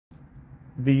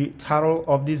The title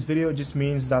of this video just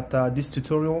means that this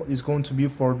tutorial is going to be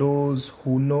for those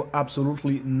who know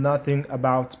absolutely nothing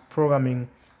about programming,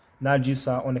 not just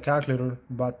on the calculator,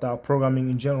 but programming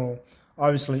in general.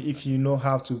 Obviously, if you know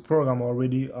how to program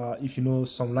already, if you know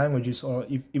some languages, or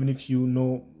even if you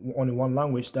know only one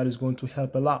language, that is going to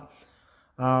help a lot.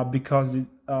 Because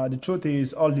the truth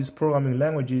is, all these programming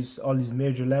languages, all these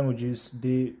major languages,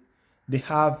 they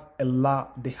have a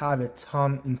lot, they have a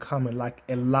ton in common, like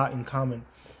a lot in common.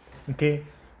 Okay,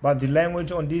 but the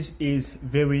language on this is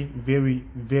very, very,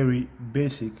 very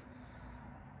basic,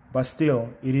 but still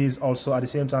it is also at the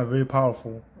same time very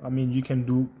powerful. I mean, you can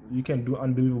do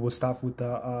unbelievable stuff with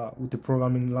the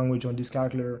programming language on this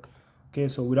calculator. Okay,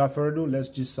 so without further ado, let's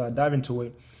just dive into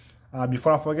it.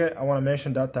 Before I forget, I want to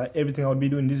mention that everything I'll be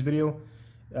doing in this video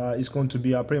is going to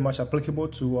be pretty much applicable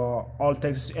to all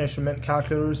Texas Instrument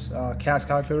calculators, CAS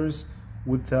calculators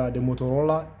with the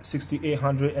Motorola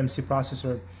 6800 MC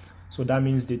processor. So that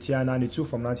means the TI-92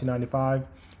 from 1995,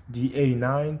 the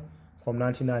 89 from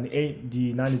 1998,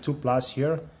 the 92 Plus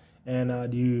here, and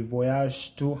the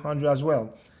Voyage 200 as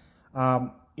well.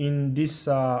 In this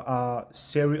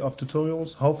series of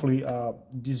tutorials, hopefully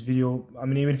this video, I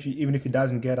mean, even if it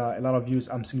doesn't get a lot of views,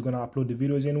 I'm still gonna upload the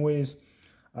videos anyways.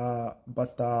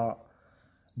 But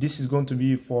this is going to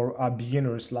be for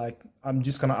beginners. Like, I'm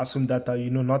just gonna assume that you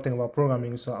know nothing about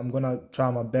programming, so I'm gonna try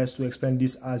my best to explain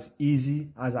this as easy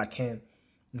as I can.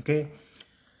 Okay,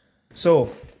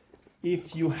 so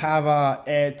if you have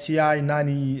a TI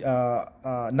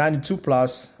 92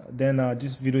 Plus, then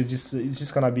this video is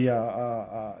just gonna be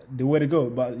the way to go.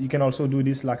 But you can also do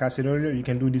this, like I said earlier, you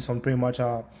can do this on pretty much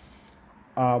all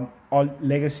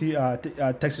legacy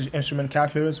Texas Instrument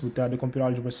calculators with the computer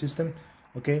algebra system.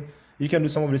 Okay, you can do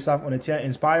some of the stuff on the TI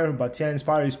Inspire, but TI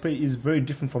Inspire is very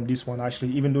different from this one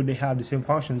actually. Even though they have the same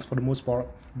functions for the most part,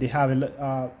 they have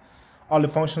all the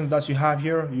functions that you have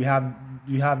here. You have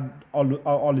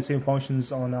all the same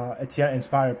functions on a TI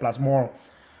Inspire plus more,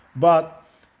 but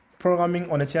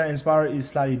programming on a TI Inspire is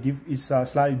slightly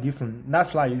different. Not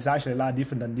slightly, it's actually a lot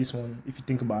different than this one if you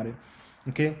think about it.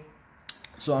 Okay.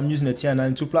 So I'm using the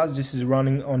TI-92 Plus. This is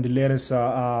running on the latest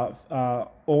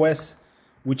OS,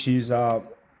 which is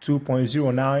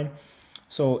 2.09.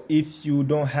 So if you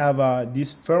don't have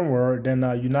this firmware, then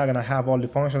you're not gonna have all the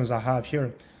functions I have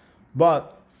here.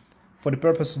 But for the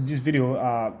purpose of this video,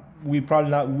 we're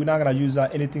not gonna use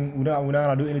anything. We're not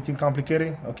gonna do anything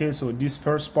complicated. Okay, so this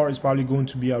first part is probably going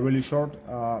to be really short.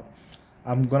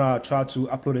 I'm gonna try to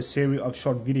upload a series of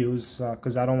short videos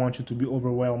because I don't want you to be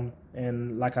overwhelmed.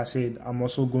 And like I said, I'm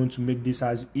also going to make this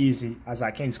as easy as I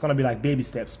can. It's gonna be like baby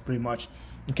steps pretty much.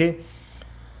 Okay,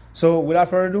 so without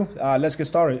further ado, let's get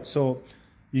started. So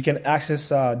you can access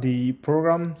the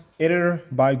program editor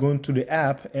by going to the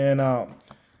app, and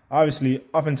obviously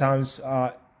oftentimes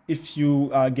if you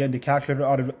get the calculator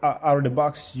out of the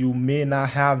box, you may not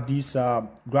have this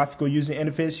graphical user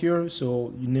interface here,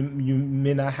 so you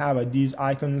may not have these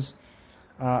icons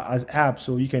as apps.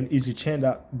 So you can easily change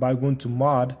that by going to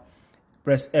mod,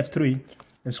 press F3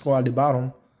 and scroll at the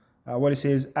bottom. What it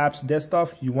says apps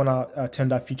desktop, you want to turn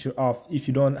that feature off. If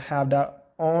you don't have that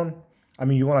on, I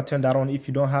mean, you want to turn that on. If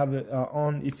you don't have it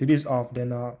on, if it is off,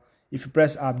 then if you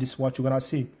press app, this is what you're gonna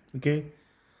see. Okay,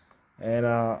 and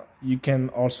you can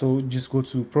also just go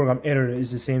to program editor.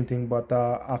 It's the same thing, but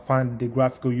I find the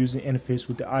graphical user interface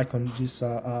with the icon just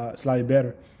slightly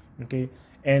better. Okay,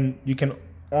 and you can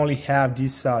only have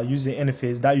this user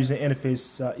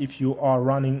interface if you are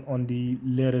running on the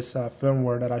latest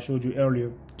firmware that I showed you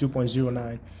earlier,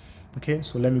 2.09. Okay,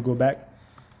 so let me go back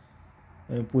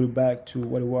and put it back to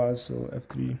what it was. So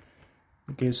F3.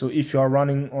 Okay, so if you are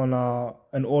running on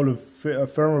an older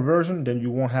firmware version, then you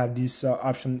won't have this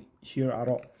option here at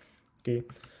all. Okay,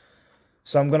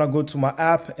 so I'm gonna go to my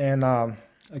app, and I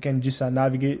can just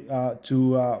navigate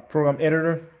to program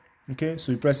editor. Okay,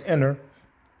 so you press enter,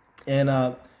 and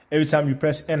every time you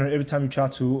press enter, every time you try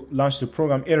to launch the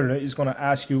program editor, it's gonna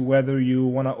ask you whether you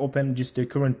wanna open just the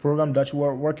current program that you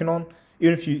are working on.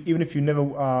 Even if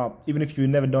you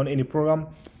never done any program,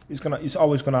 it's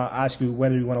always gonna ask you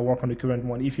whether you want to work on the current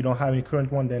one. If you don't have any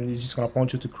current one, then it's just gonna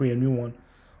prompt you to create a new one.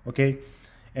 Okay,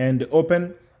 and the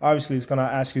open, obviously it's gonna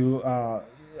ask you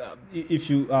if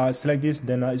you select this,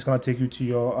 then it's gonna take you to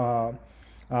your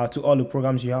to all the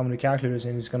programs you have on the calculators,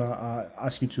 and it's gonna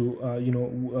ask you to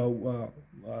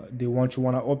the one you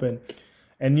want to open.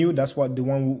 And new, that's what the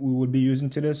one we will be using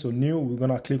today. So new, we're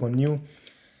gonna click on new,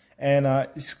 and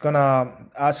it's gonna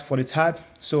ask for the type.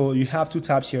 So you have two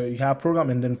types here. You have program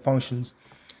and then functions.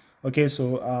 Okay,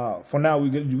 so for now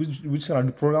we're just gonna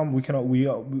do program.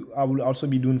 I will also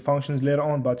be doing functions later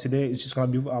on, but today it's just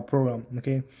gonna be a program.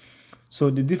 Okay, so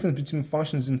the difference between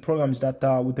functions and program is that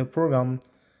with the program,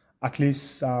 at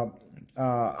least at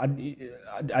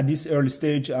this early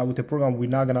stage with the program, we're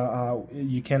not gonna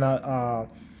you cannot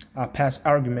pass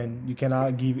argument. You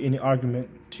cannot give any argument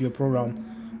to your program.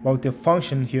 But with the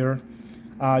function here,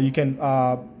 you can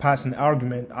pass an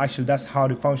argument. Actually, that's how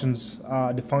the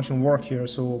function work here.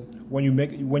 So when you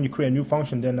create a new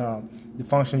function, then the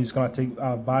function is gonna take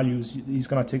values. It's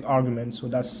gonna take arguments. So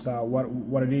that's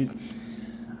what it is.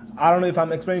 I don't know if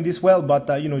I'm explaining this well, but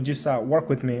just work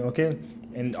with me, okay?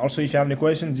 And also, if you have any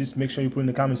questions, just make sure you put in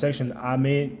the comment section. I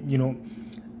may,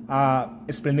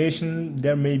 explanation.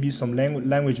 There may be some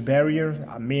language barrier.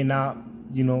 I may not,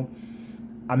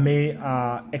 I may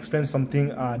explain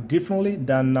something differently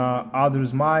than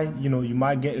others might. You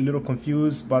might get a little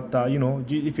confused, but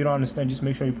if you don't understand, just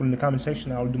make sure you put in the comment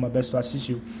section. I'll do my best to assist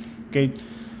you. Okay.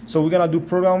 So we're gonna do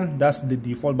program. That's the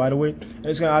default, by the way. And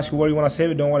it's gonna ask you where you wanna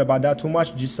save it. Don't worry about that too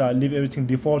much. Just leave everything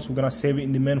default. So we're gonna save it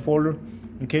in the main folder.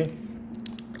 Okay.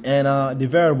 And the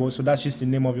variable. So that's just the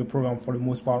name of your program for the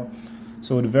most part.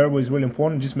 So the variable is really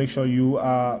important. Just make sure you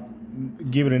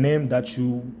give it a name that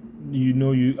you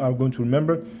are going to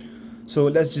remember. So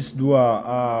let's just do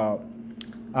a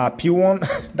P1.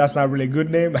 That's not really a good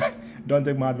name. Don't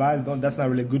take my advice. That's not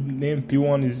really a good name.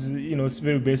 P1 is it's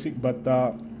very basic, but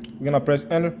we're gonna press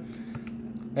enter,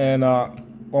 and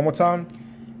one more time,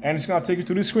 and it's gonna take you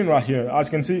to this screen right here. As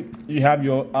you can see, you have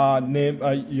your name,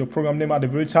 your program name at the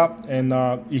very top, and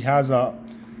it has an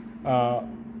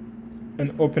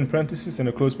open parenthesis and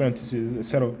a closed parenthesis, a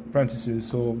set of parentheses.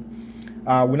 So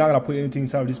we're not gonna put anything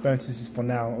inside of these parentheses for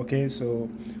now. Okay, so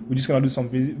we're just gonna do some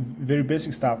very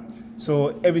basic stuff.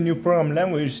 So every new program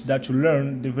language that you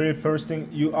learn, the very first thing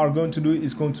you are going to do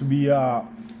is going to be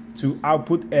to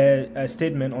output a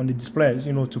statement on the display,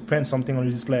 to print something on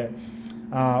the display.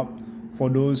 For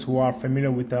those who are familiar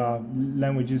with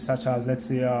languages such as, let's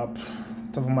say,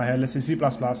 top of my head, let's say C++.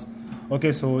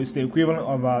 Okay, so it's the equivalent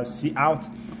of cout.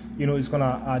 It's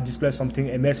gonna display something,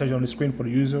 a message on the screen for the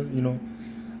user.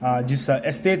 Just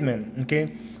a statement.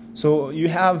 Okay, so you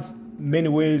have many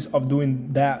ways of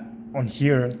doing that on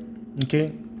here.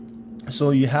 Okay,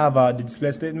 so you have the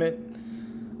display statement.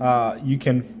 You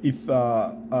can,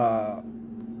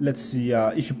 let's see,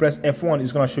 if you press F1,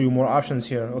 it's gonna show you more options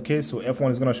here. Okay, so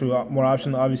F1 is gonna show you more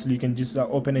options. Obviously, you can just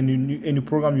open any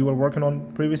program you were working on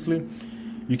previously.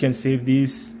 You can save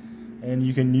this, and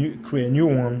you can create a new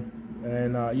one.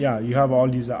 And yeah, you have all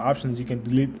these options. You can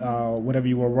delete whatever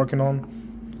you were working on.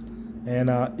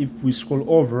 And if we scroll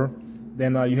over,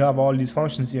 then you have all these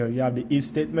functions here. You have the if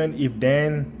statement, if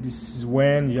then, this is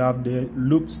when. You have the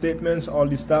loop statements, all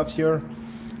this stuff here.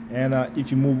 And if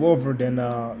you move over, then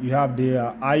you have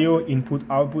the IO, input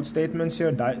output statements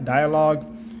here, dialogue.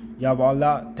 You have all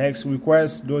that, text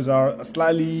requests. Those are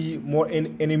slightly more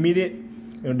intermediate.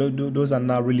 Those are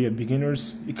not really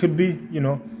beginners. It could be,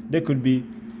 they could be.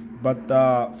 But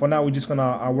for now, we're just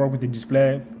gonna work with the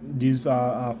display, these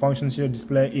functions here,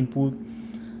 display, input,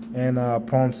 and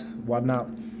prompt, whatnot.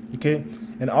 Okay,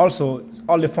 and also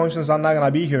all the functions are not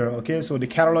gonna be here. Okay, so the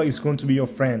catalog is going to be your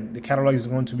friend. The catalog is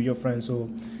going to be your friend. So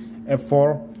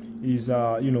F4 is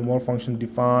more function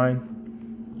define.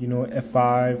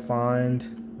 F5 find.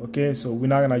 Okay, so we're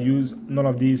not gonna use none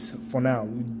of these for now.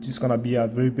 We're just gonna be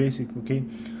very basic. Okay,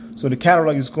 so the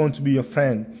catalog is going to be your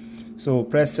friend. So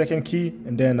press second key,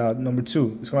 and then number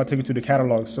 2. It's gonna take you to the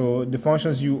catalog. So the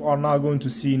functions you are now going to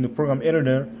see in the program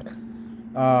editor,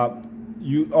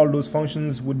 all those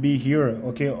functions would be here.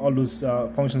 Okay, all those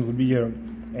functions would be here,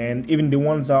 and even the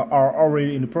ones that are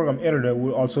already in the program editor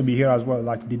will also be here as well,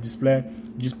 like the display.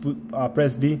 Just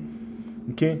press D.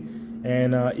 Okay,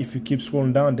 and if you keep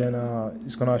scrolling down, then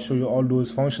it's gonna show you all those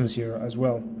functions here as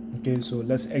well. Okay, so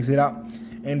let's exit out.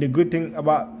 And the good thing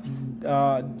about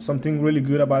something really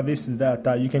good about this is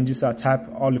that you can just tap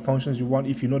all the functions you want.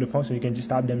 If you know the function, you can just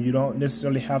tap them. You don't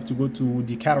necessarily have to go to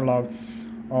the catalog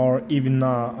or even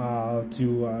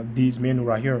to this menu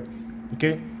right here.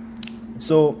 Okay,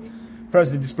 so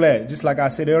first the display, just like I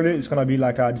said earlier, it's gonna be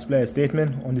like a display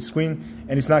statement on the screen,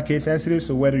 and it's not case sensitive,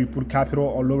 so whether you put capital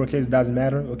or lowercase doesn't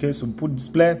matter. Okay, so put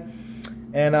display,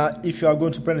 and if you are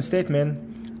going to print a statement,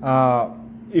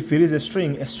 if it is a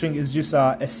string is just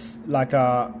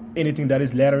anything that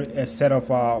is letter. A set of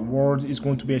words is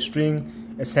going to be a string.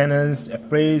 A sentence, a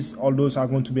phrase, all those are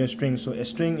going to be a string. So a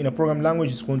string in a program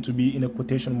language is going to be in a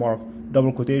quotation mark,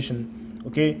 double quotation.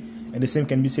 Okay, and the same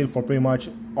can be said for pretty much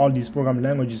all these program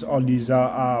languages, all these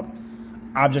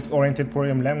object-oriented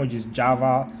program languages,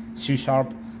 Java, C#,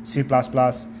 C++,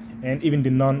 and even the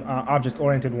non-object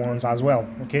oriented ones as well.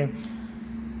 Okay,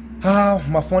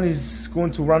 my phone is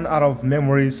going to run out of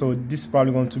memory, so this is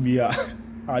probably going to be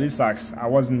this sucks. I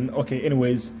wasn't okay.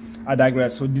 Anyways, I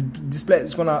digress. So the display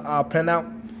is gonna print out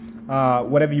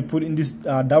whatever you put in this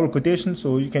double quotation.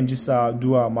 So you can just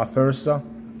do my first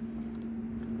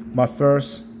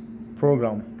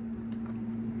program.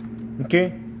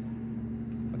 Okay,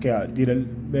 I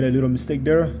made a little mistake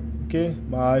there. Okay,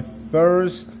 my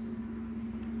first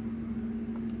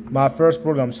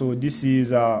program. So this is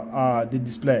the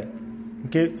display.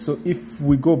 Okay, so if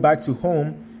we go back to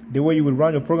home, the way you will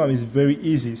run your program is very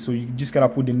easy. So you just gotta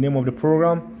put the name of the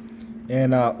program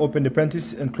and open the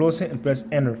parenthesis and close it and press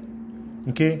enter.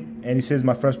 Okay, and it says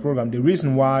my first program. The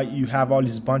reason why you have all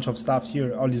this bunch of stuff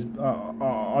here, all this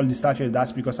stuff here,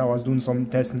 that's because I was doing some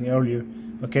testing earlier.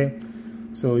 Okay,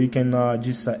 so you can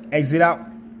just exit out,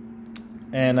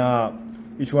 and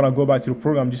if you want to go back to the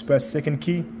program, just press second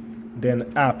key,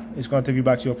 then app. It's going to take you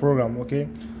back to your program. Okay,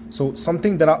 so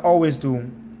something that I always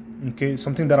do,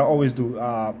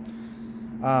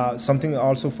 something I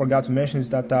also forgot to mention is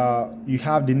that you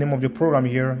have the name of your program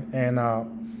here, and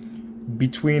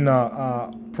between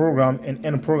program and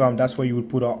end program, that's where you would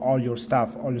put all your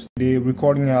stuff. The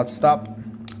recording had stopped.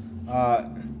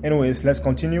 Anyways, let's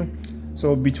continue.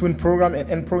 So between program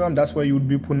and end program, that's where you would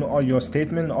be putting all your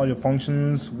statement, all your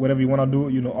functions, whatever you want to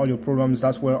do, all your programs.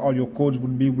 That's where all your codes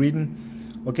would be written.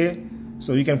 Okay,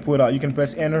 so you can put you can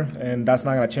press enter, and that's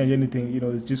not gonna change anything.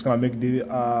 It's just gonna make the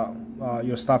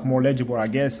your stuff more legible, I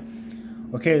guess.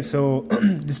 Okay, so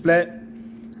display.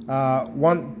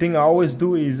 One thing I always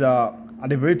do is at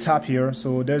the very top here.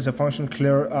 So there's a function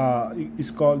clear. It's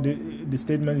called the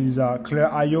statement is clear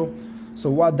IO. So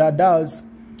what that does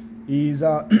is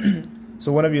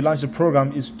so whenever you launch the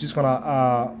program, it's just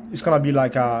gonna be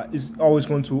like it's always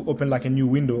going to open like a new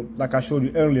window, like I showed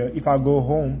you earlier. If I go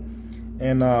home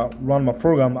and run my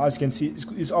program, as you can see,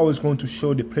 it's always going to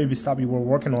show the previous tab you were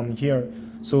working on here.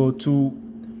 So to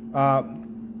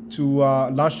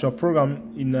launch your program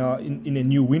in a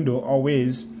new window,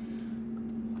 always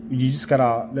you just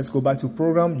gotta, let's go back to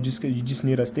program. You just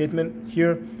need a statement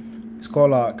here. It's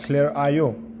called clear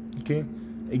IO. Okay,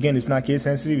 again, it's not case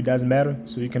sensitive, it doesn't matter,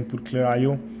 so you can put clear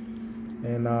IO,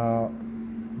 and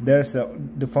there's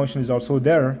the function is also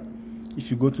there. If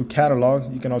you go to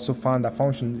catalog, you can also find that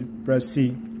function. You press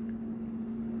C,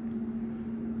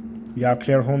 you have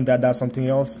clear home, that does something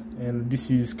else, and this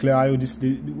is clear IO.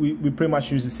 We pretty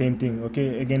much use the same thing.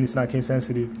 Okay, again, it's not case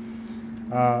sensitive,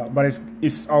 but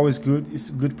it's always good.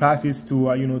 It's good practice to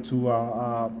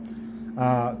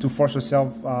to force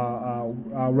yourself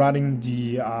running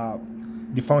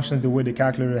the functions the way the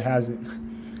calculator has it.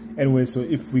 Anyway, so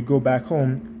if we go back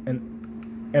home and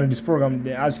enter this program,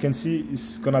 then as you can see,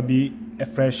 it's gonna be a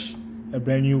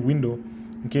brand new window.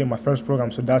 Okay, my first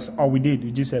program. So that's all we did.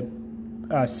 We just said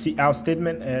see out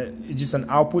statement. It's just an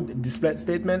output display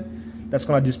statement that's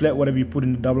gonna display whatever you put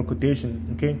in the double quotation.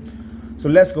 Okay, so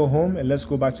let's go home and let's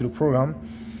go back to the program.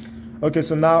 Okay,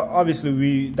 so now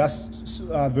obviously that's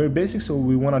very basic, so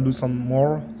we want to do some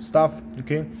more stuff.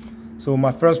 Okay, so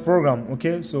my first program.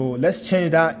 Okay, so let's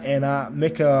change that and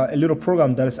make a little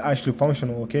program that is actually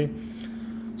functional. Okay,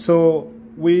 so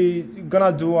we're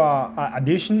gonna do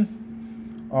addition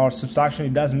or subtraction,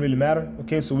 it doesn't really matter.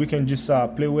 Okay, so we can just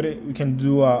play with it. We can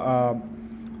do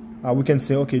we can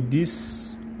say, okay,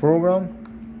 this program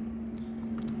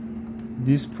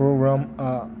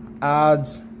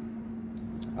adds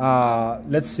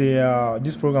let's say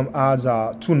this program adds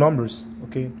two numbers.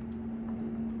 Okay,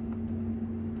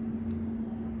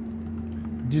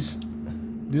 this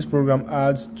program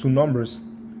adds two numbers.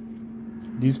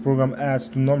 This program adds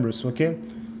two numbers. Okay,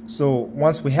 so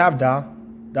once we have that,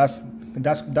 that's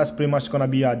pretty much gonna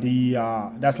be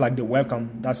that's like the welcome.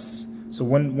 So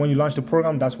when you launch the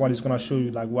program, that's what it's gonna show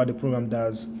you, like what the program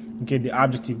does. Okay, the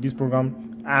objective, this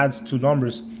program adds two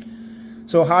numbers.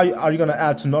 So how are you gonna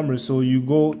add two numbers? So you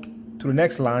go to the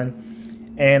next line,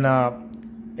 and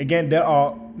again, there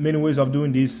are many ways of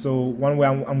doing this. So one way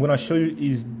I'm gonna show you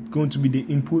is going to be the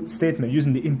input statement,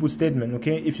 using the input statement.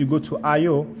 Okay, if you go to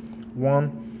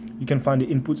IO1, you can find the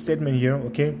input statement here.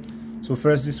 Okay, so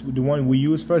first, this the one we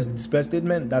use first, the display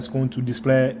statement. That's going to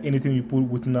display anything you put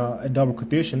within a double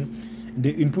quotation.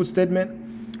 The input statement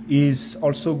is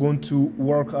also going to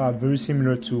work very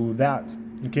similar to that.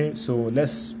 Okay, so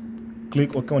let's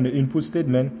click OK on the input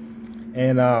statement,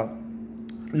 and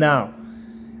now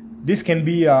this can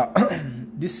be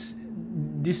this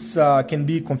can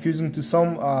be confusing to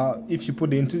some if you put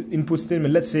the input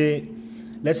statement. Let's say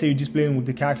you're just playing with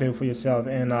the calculator for yourself,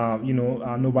 and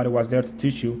nobody was there to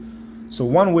teach you. So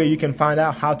one way you can find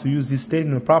out how to use this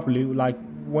statement properly, like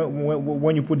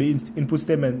when you put the input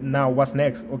statement, now what's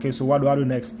next? Okay, so what do I do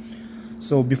next?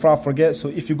 So before I forget, so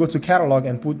if you go to catalog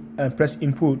and press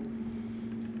input,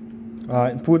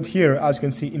 input here, as you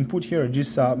can see, input here,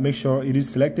 just make sure it is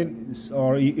selected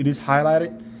or it is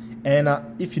highlighted. And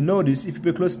if you notice, if you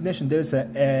pay close attention, there's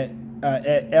a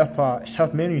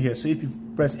help menu here. So if you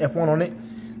press F1 on it,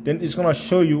 then it's gonna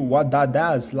show you what that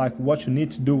does, like what you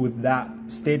need to do with that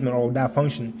statement or that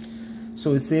function.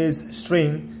 So it says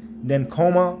string, then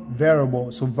comma,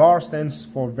 variable. So var stands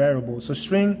for variable. So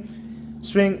string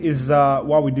is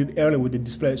what we did earlier with the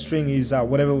display. String is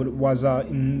whatever was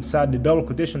inside the double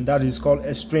quotation, that is called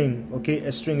a string. Okay,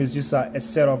 a string is just a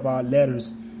set of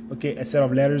letters. Okay, a set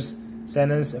of letters,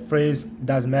 sentence, a phrase,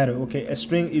 doesn't matter. Okay, a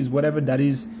string is whatever that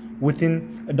is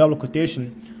within a double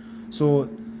quotation. So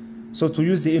to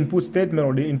use the input statement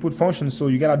or the input function, so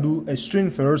you gotta do a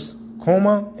string first,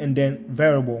 comma, and then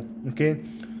variable. Okay,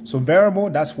 so variable,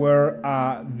 that's where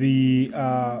the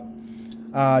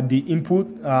input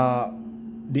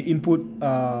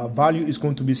value is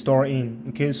going to be stored in.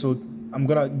 Okay, so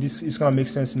this is gonna make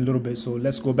sense in a little bit. So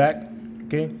let's go back.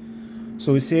 Okay,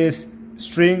 so it says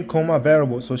string, comma,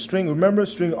 variable. So string, remember,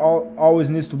 string always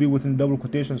needs to be within double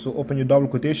quotation. So open your double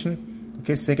quotation.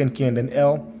 Okay, second key and then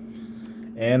L,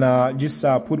 and just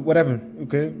put whatever.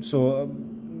 Okay, so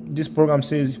this program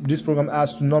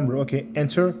adds to number. Okay,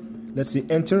 enter. Let's see,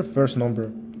 enter first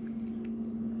number.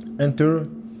 Enter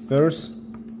first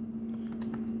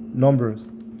numbers.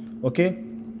 Okay,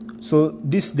 so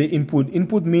this the input.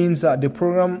 Input means that the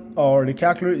program or the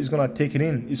calculator is gonna take it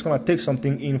in. It's gonna take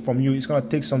something in from you. It's gonna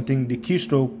take something, the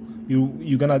keystroke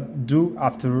you're gonna do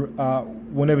after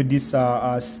whenever this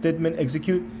statement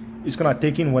execute. It's gonna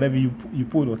take in whatever you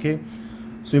put. Okay,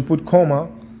 so you put comma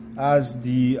as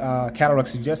the catalog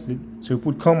suggested. So you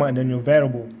put comma and then your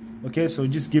variable. Okay, so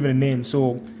just give it a name.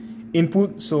 So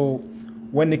input. So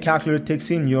when the calculator takes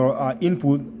in your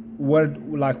input,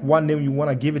 what name you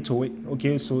want to give it to it.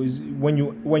 Okay, so is when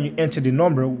you enter the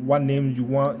number, what name you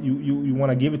want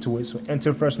to give it to it. So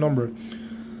enter first number.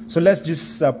 So let's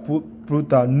just put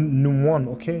num1.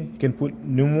 Okay, you can put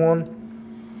num1,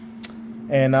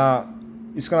 and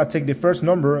it's gonna take the first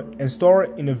number and store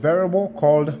it in a variable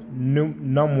called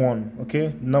num1.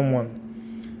 Okay, num1,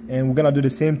 and we're gonna do the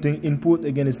same thing. Input,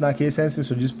 again, it's not case sensitive,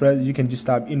 so just press, you can just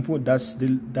type input. That's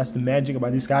the magic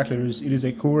about these calculators. It is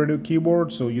a curative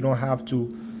keyboard, so you don't have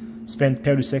to spend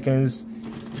 30 seconds.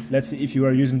 Let's say if you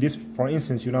are using this, for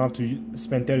instance, you don't have to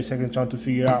spend 30 seconds trying to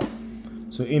figure it out.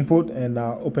 So input, and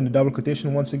open the double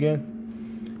quotation once again,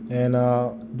 and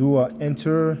do a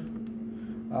enter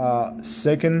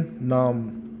second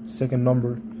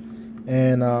number,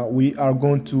 and we are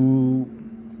going to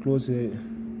close it.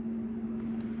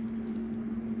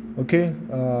 Okay,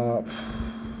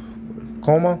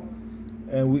 comma,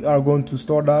 and we are going to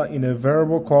store that in a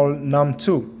variable called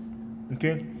num2.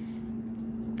 Okay,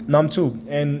 num2,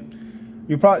 and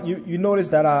you notice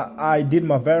that I did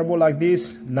my variable like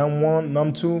this, num1,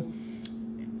 num2.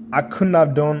 I couldn't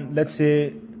have done, let's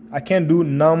say, I can't do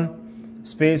num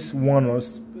space 1, or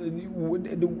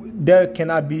there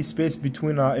cannot be space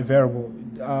between a variable.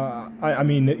 I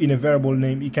mean, in a variable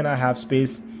name, you cannot have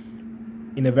space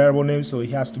in a variable name. So it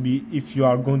has to be, if you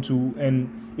are going to, and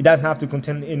it doesn't have to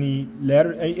contain any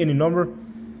letter, any number.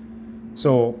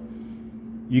 So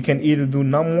you can either do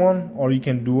num1 or you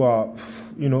can do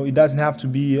it doesn't have to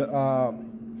be a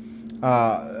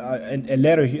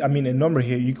letter here, I mean a number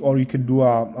here, or you could do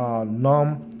a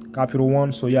num capital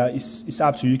 1. So yeah, it's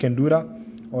up to you. You can do that,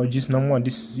 or just num1.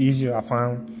 This is easier, I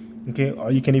found. Okay,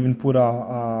 or you can even put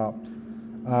the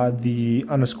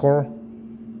underscore.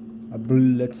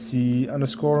 Let's see,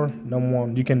 underscore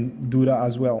num1. You can do that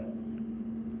as well.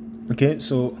 Okay,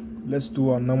 so let's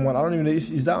do a num1. I don't even know if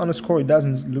is that underscore. It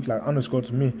doesn't look like underscore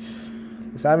to me.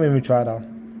 So I haven't even tried out,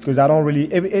 because I don't really.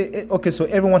 Okay, so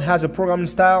everyone has a programming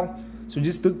style. So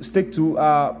just stick to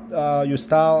your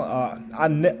style. I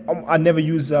never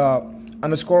use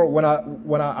underscore when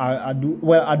I do.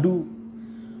 Well, I do,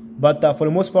 but for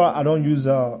the most part, I don't use.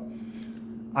 I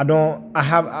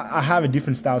have a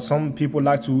different style. Some people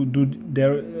like to do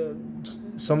their.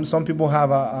 Some people have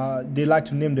they like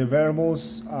to name their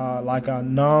variables like a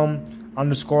num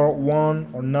underscore 1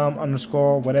 or num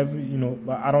underscore whatever,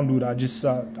 but I don't do that. Just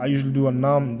I usually do a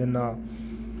num, then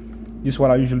this is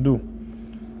what I usually do.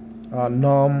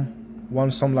 Num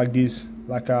 1, something like this,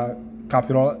 like I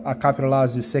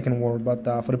capitalize the second word, but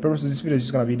for the purpose of this video, it's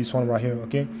just gonna be this one right here.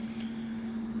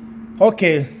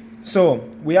 Okay, so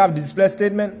we have the display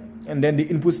statement and then the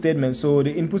input statement. So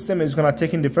the input statement is gonna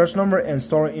take in the first number and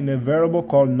store it in a variable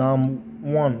called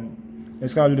num1.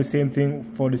 It's gonna do the same thing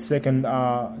for the second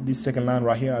this second line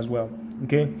right here as well.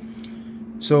 Okay,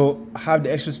 so I have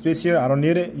the extra space here. I don't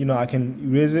need it. You know, I can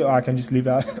erase it, or I can just leave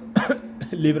it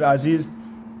leave it as is.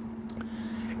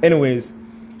 Anyways,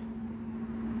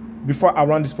 before I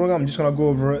run this program, I'm just gonna go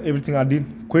over everything I did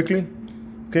quickly.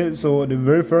 Okay, so the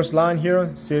very first line here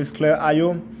says clear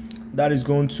IO. That is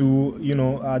going to, you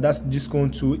know, that's just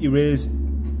going to erase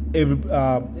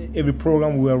every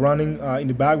program we are running in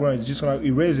the background. It's just gonna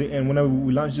erase it, and whenever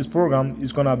we launch this program,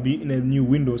 it's gonna be in a new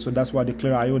window. So that's what the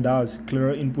clear IO does.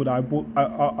 Clear input output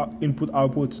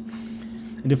output.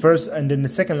 In the first and then the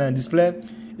second line display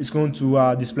is going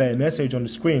to display a message on the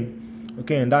screen.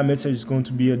 Okay, and that message is going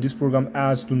to be this program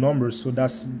adds two numbers. So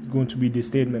that's going to be the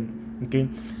statement. Okay,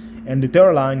 and the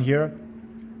third line here,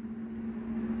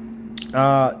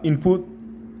 input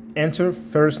enter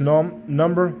first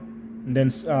number, and then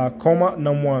comma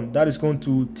num1. That is going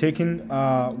to take in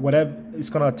whatever it's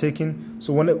gonna take in.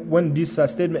 So when this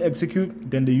statement execute,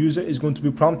 then the user is going to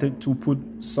be prompted to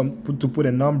put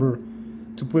a number,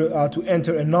 to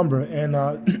enter a number, and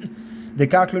the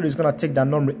calculator is gonna take that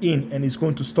number in, and it's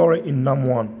going to store it in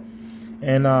num1.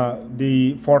 And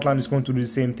the fourth line is going to do the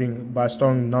same thing by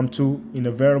storing num2 in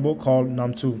a variable called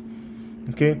num2.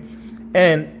 Okay,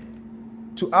 and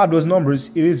to add those numbers,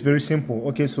 it is very simple.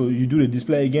 Okay, so you do the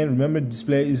display again. Remember,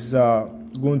 display is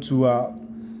going to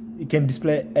it can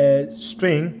display a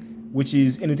string, which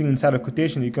is anything inside a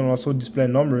quotation. You can also display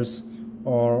numbers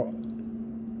or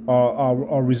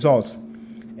results.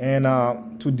 And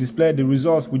to display the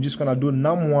results, we're just gonna do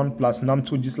num1 plus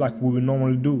num2, just like we would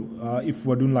normally do if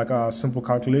we're doing like a simple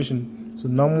calculation. So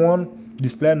num1,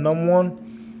 display num1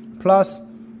 plus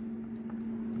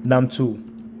num2.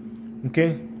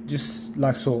 Okay, just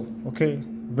like so. Okay,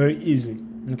 very easy.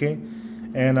 Okay,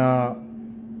 and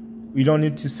we don't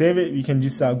need to save it. We can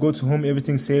just go to home.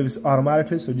 Everything saves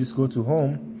automatically, so just go to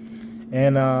home.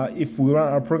 And if we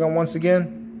run our program once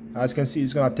again, as you can see,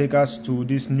 it's gonna take us to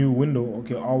this new window.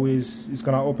 Okay,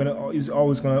 it's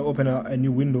always gonna open a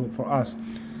new window for us.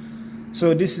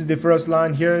 So this is the first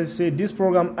line here. Say this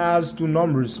program adds two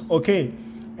numbers. Okay,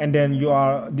 and then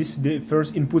this is the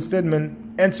first input statement.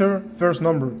 Enter first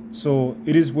number. So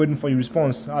it is waiting for your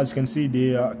response. As you can see,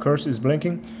 the cursor is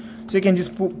blinking. So you can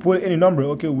just put any number.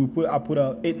 Okay, I put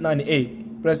a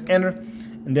 898. Press enter,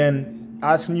 and then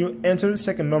asking you enter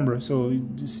second number. So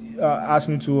just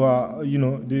asking to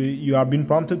you are being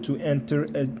prompted to enter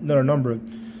another number.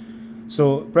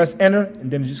 So press enter,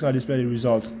 and then it's just gonna display the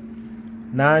result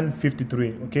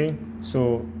 953. Okay,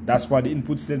 so that's what the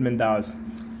input statement does.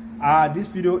 This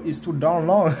video is too darn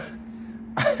long.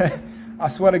 I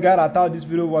swear to God, I thought this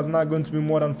video was not going to be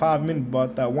more than 5 minutes,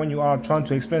 but when you are trying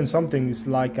to explain something, it's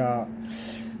like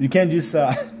you can't just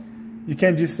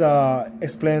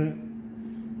explain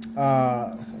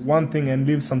one thing and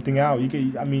leave something out. You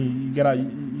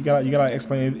gotta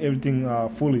explain everything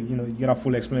fully. You know, you gotta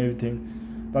fully explain everything.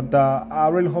 But I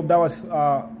really hope that was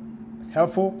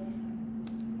helpful.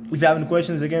 If you have any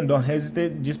questions, again, don't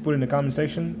hesitate. Just put it in the comment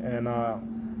section, and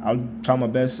I'll try my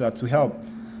best to help.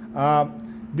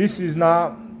 This is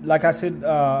not, like I said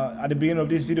at the beginning of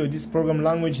this video, this program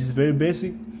language is very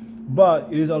basic, but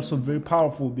it is also very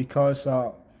powerful because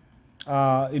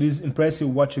it is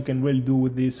impressive what you can really do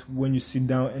with this when you sit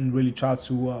down and really try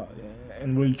to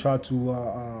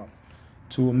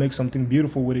make something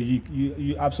beautiful with it.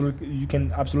 You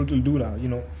can absolutely do that. You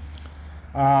know.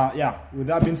 Yeah. With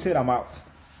that being said, I'm out.